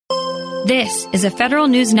This is a Federal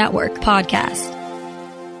News Network podcast.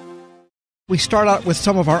 We start out with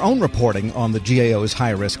some of our own reporting on the GAO's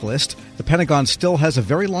high-risk list. The Pentagon still has a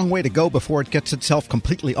very long way to go before it gets itself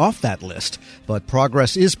completely off that list. But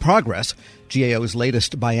progress is progress. GAO's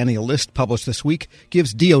latest biennial list published this week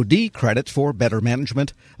gives DoD credit for better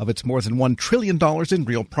management of its more than $1 trillion in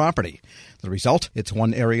real property. The result? It's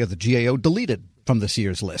one area the GAO deleted from this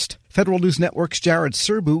year's list. Federal News Network's Jared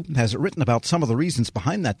Serbu has written about some of the reasons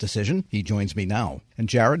behind that decision. He joins me now. And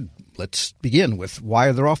Jared, let's begin with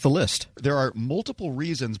why they're off the list. There are multiple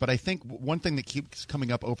reasons, but I think one thing that keeps coming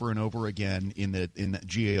up over and over again in the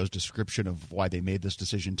GAO's description of why they made this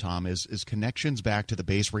decision, Tom, is connections back to the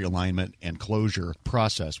base realignment and closure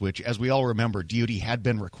process, which, as we all remember, DoD had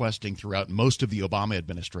been requesting throughout most of the Obama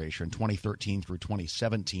administration, 2013 through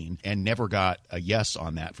 2017, and never got a yes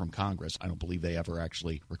on that from Congress. I don't believe they ever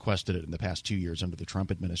actually requested it in the past 2 years under the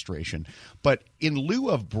Trump administration. But in lieu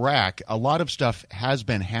of BRAC, a lot of stuff has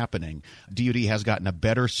been happening. DoD has gotten a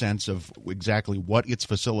better sense of exactly what its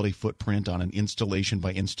facility footprint on an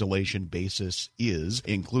installation-by-installation basis is,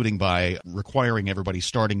 including by requiring everybody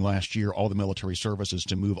starting last year, all the military services,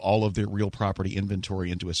 to move all of their real property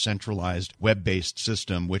inventory into a centralized web-based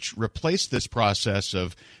system, which replaced this process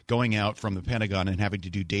of going out from the Pentagon and having to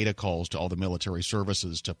do data calls to all the military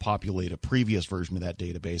services to populate a previous version of that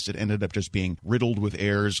database. It ended up just being riddled with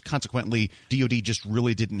errors. Consequently, DoD just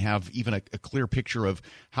really didn't have even a clear picture of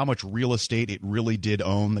how much real estate it really did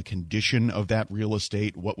own, the condition of that real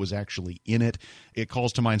estate, what was actually in it. It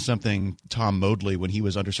calls to mind something Tom Modly, when he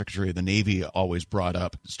was Undersecretary of the Navy, always brought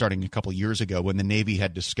up starting a couple years ago, when the Navy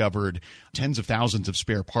had discovered tens of thousands of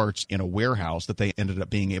spare parts in a warehouse that they ended up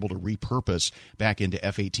being able to repurpose back into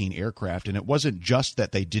F-18 aircraft. And it wasn't just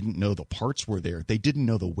that they didn't know the parts were there, they didn't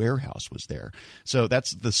know the warehouse was there. So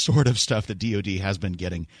that's the sort of stuff that DoD has been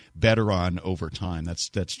getting better on over time. That's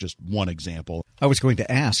just one example. I was going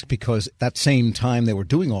to ask, because that same time they were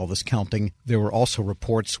doing all this counting, there were also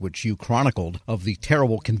reports, which you chronicled, of the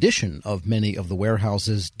terrible condition of many of the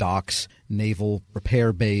warehouses, docks, naval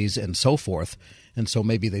repair bays, and so forth. And so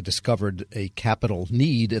maybe they discovered a capital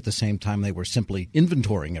need at the same time they were simply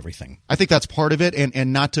inventorying everything. I think that's part of it.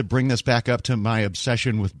 And not to bring this back up to my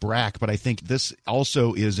obsession with BRAC, but I think this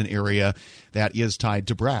also is an area that is tied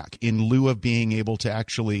to BRAC. In lieu of being able to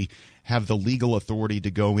actually have the legal authority to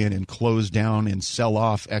go in and close down and sell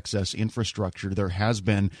off excess infrastructure, there has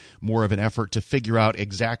been more of an effort to figure out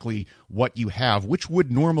exactly what you have, which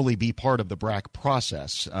would normally be part of the BRAC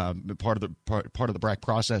process. Part of the BRAC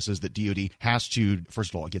process is that DoD has to, first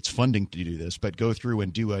of all, it gets funding to do this, but go through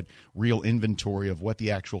and do a real inventory of what the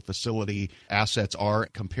actual facility assets are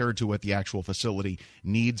compared to what the actual facility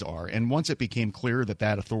needs are. And once it became clear that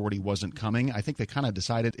that authority wasn't coming, I think they kind of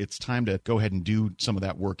decided it's time to go ahead and do some of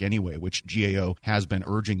that work anyway, which GAO has been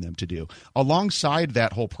urging them to do. Alongside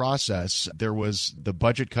that whole process, there was the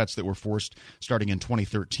budget cuts that were forced starting in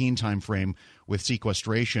 2013 timeframe with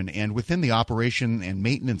sequestration. And within the operation and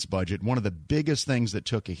maintenance budget, one of the biggest things that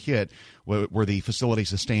took a hit were the facility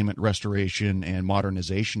sustainment, restoration, and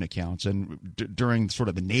modernization accounts. And during sort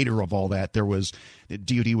of the nadir of all that,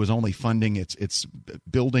 DoD was only funding its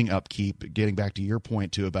building upkeep, getting back to your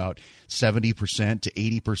point, to about 70% to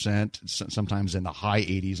 80%, sometimes in the high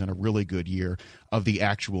 80s in a really good year, of the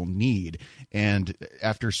actual need. And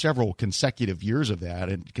after several consecutive years of that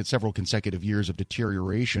and several consecutive years of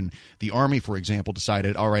deterioration, the Army, for example,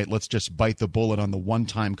 decided, all right, let's just bite the bullet on the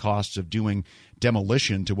one-time costs of doing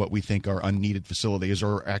demolition to what we think are unneeded facilities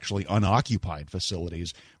or actually unoccupied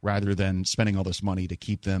facilities, rather than spending all this money to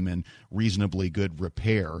keep them in reasonably good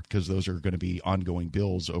repair, because those are going to be ongoing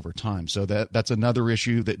bills over time. So that's another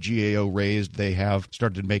issue that GAO raised. They have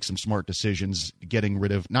started to make some smart decisions, getting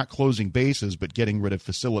rid of, not closing bases, but getting rid of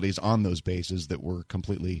facilities on those bases that were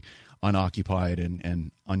completely unoccupied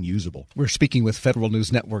and unusable. We're speaking with Federal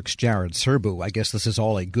News Network's Jared Serbu. I guess this is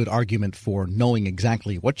all a good argument for knowing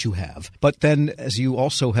exactly what you have. But then, as you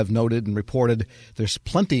also have noted and reported, there's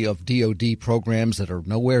plenty of DoD programs that are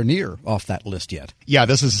nowhere near off that list yet. Yeah,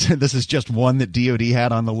 this is just one that DoD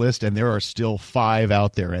had on the list, and there are still 5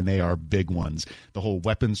 out there, and they are big ones. The whole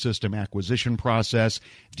weapons system acquisition process,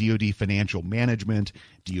 DoD financial management,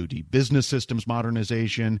 DoD business systems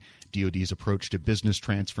modernization, DoD's approach to business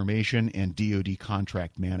transformation, and DoD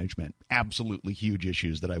contract management. Absolutely huge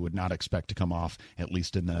issues that I would not expect to come off, at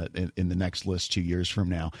least in the next list 2 years from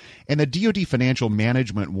now. And the DoD financial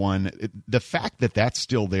management one, the fact that that's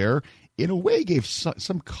still there in a way gave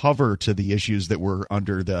some cover to the issues that were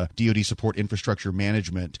under the DoD support infrastructure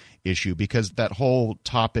management issue, because that whole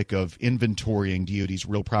topic of inventorying DoD's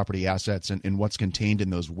real property assets and what's contained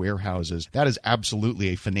in those warehouses, that is absolutely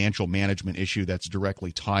a financial management issue that's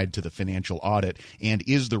directly tied to the financial audit and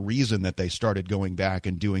is the reason that they started going back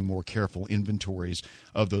and doing more careful inventories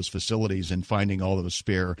of those facilities and finding all of those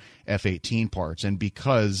spare F-18 parts. And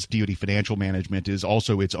because DoD financial management is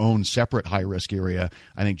also its own separate high-risk area,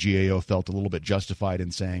 I think GAO felt a little bit justified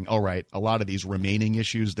in saying, all right, a lot of these remaining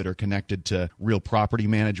issues that are connected to real property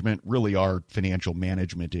management really are financial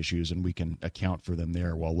management issues, and we can account for them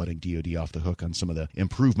there while letting DoD off the hook on some of the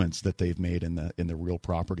improvements that they've made in the real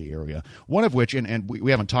property area. One of which, and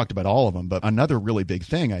we haven't talked about all of them, but another really big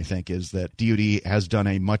thing, I think, is that DoD has done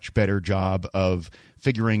a much better job of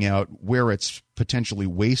figuring out where it's potentially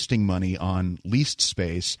wasting money on leased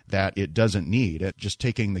space that it doesn't need. Just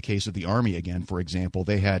taking the case of the Army again, for example,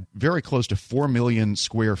 they had very close to 4 million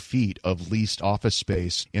square feet of leased office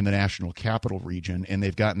space in the National Capital Region, and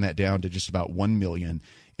they've gotten that down to just about 1 million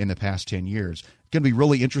in the past 10 years. It's going to be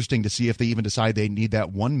really interesting to see if they even decide they need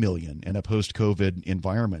that 1 million in a post-COVID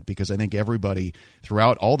environment, because I think everybody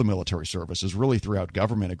throughout all the military services, really throughout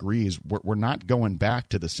government, agrees we're not going back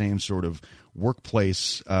to the same sort of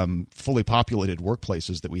workplace, fully populated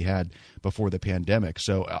workplaces that we had before the pandemic.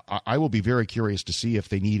 So I will be very curious to see if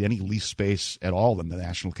they need any lease space at all in the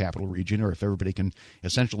National Capital Region, or if everybody can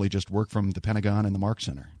essentially just work from the Pentagon and the Mark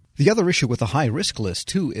Center. The other issue with the high-risk list,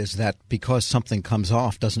 too, is that because something comes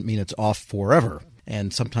off doesn't mean it's off forever.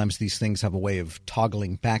 And sometimes these things have a way of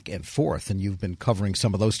toggling back and forth, and you've been covering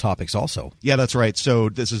some of those topics also. Yeah, that's right. So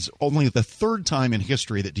this is only the third time in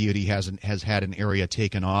history that DoD has had an area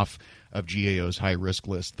taken off of GAO's high-risk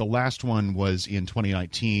list. The last one was in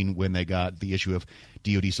 2019 when they got the issue of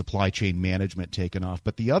DoD supply chain management taken off.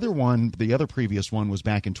 But the other previous one was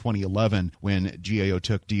back in 2011 when GAO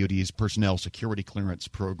took DoD's personnel security clearance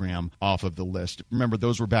program off of the list. Remember,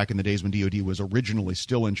 those were back in the days when DoD was originally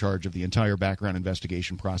still in charge of the entire background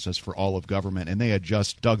investigation process for all of government, and they had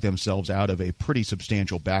just dug themselves out of a pretty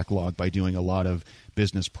substantial backlog by doing a lot of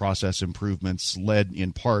business process improvements, led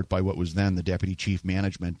in part by what was then the Deputy Chief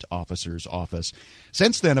Management Officer's office.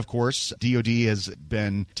 Since then, of course, DoD has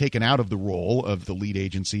been taken out of the role of the lead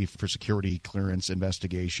agency for security clearance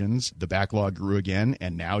investigations. The backlog grew again,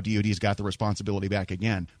 and now DoD's got the responsibility back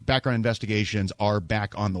again. Background investigations are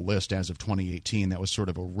back on the list as of 2018. That was sort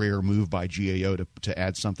of a rare move by GAO to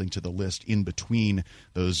add something to the list in between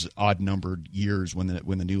those odd-numbered years when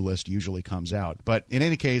the new list usually comes out. But in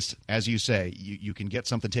any case, as you say, you can get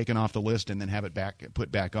something taken off the list and then have it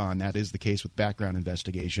put back on. That is the case with background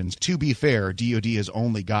investigations. To be fair, DoD has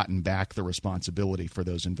only gotten back the responsibility for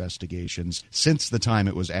those investigations since the time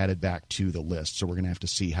it was added back to the list. So we're going to have to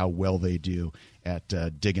see how well they do at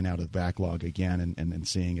digging out of the backlog again and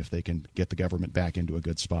seeing if they can get the government back into a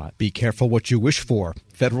good spot. Be careful what you wish for.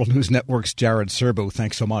 Federal News Network's Jared Serbu,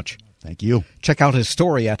 thanks so much. Thank you. Check out his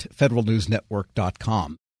story at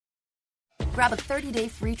federalnewsnetwork.com. Grab a 30-day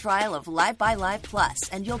free trial of Live by Live Plus,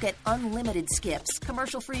 and you'll get unlimited skips,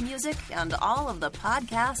 commercial-free music, and all of the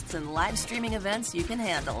podcasts and live streaming events you can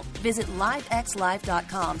handle. Visit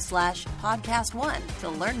livexlive.com/podcast1 to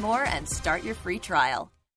learn more and start your free trial.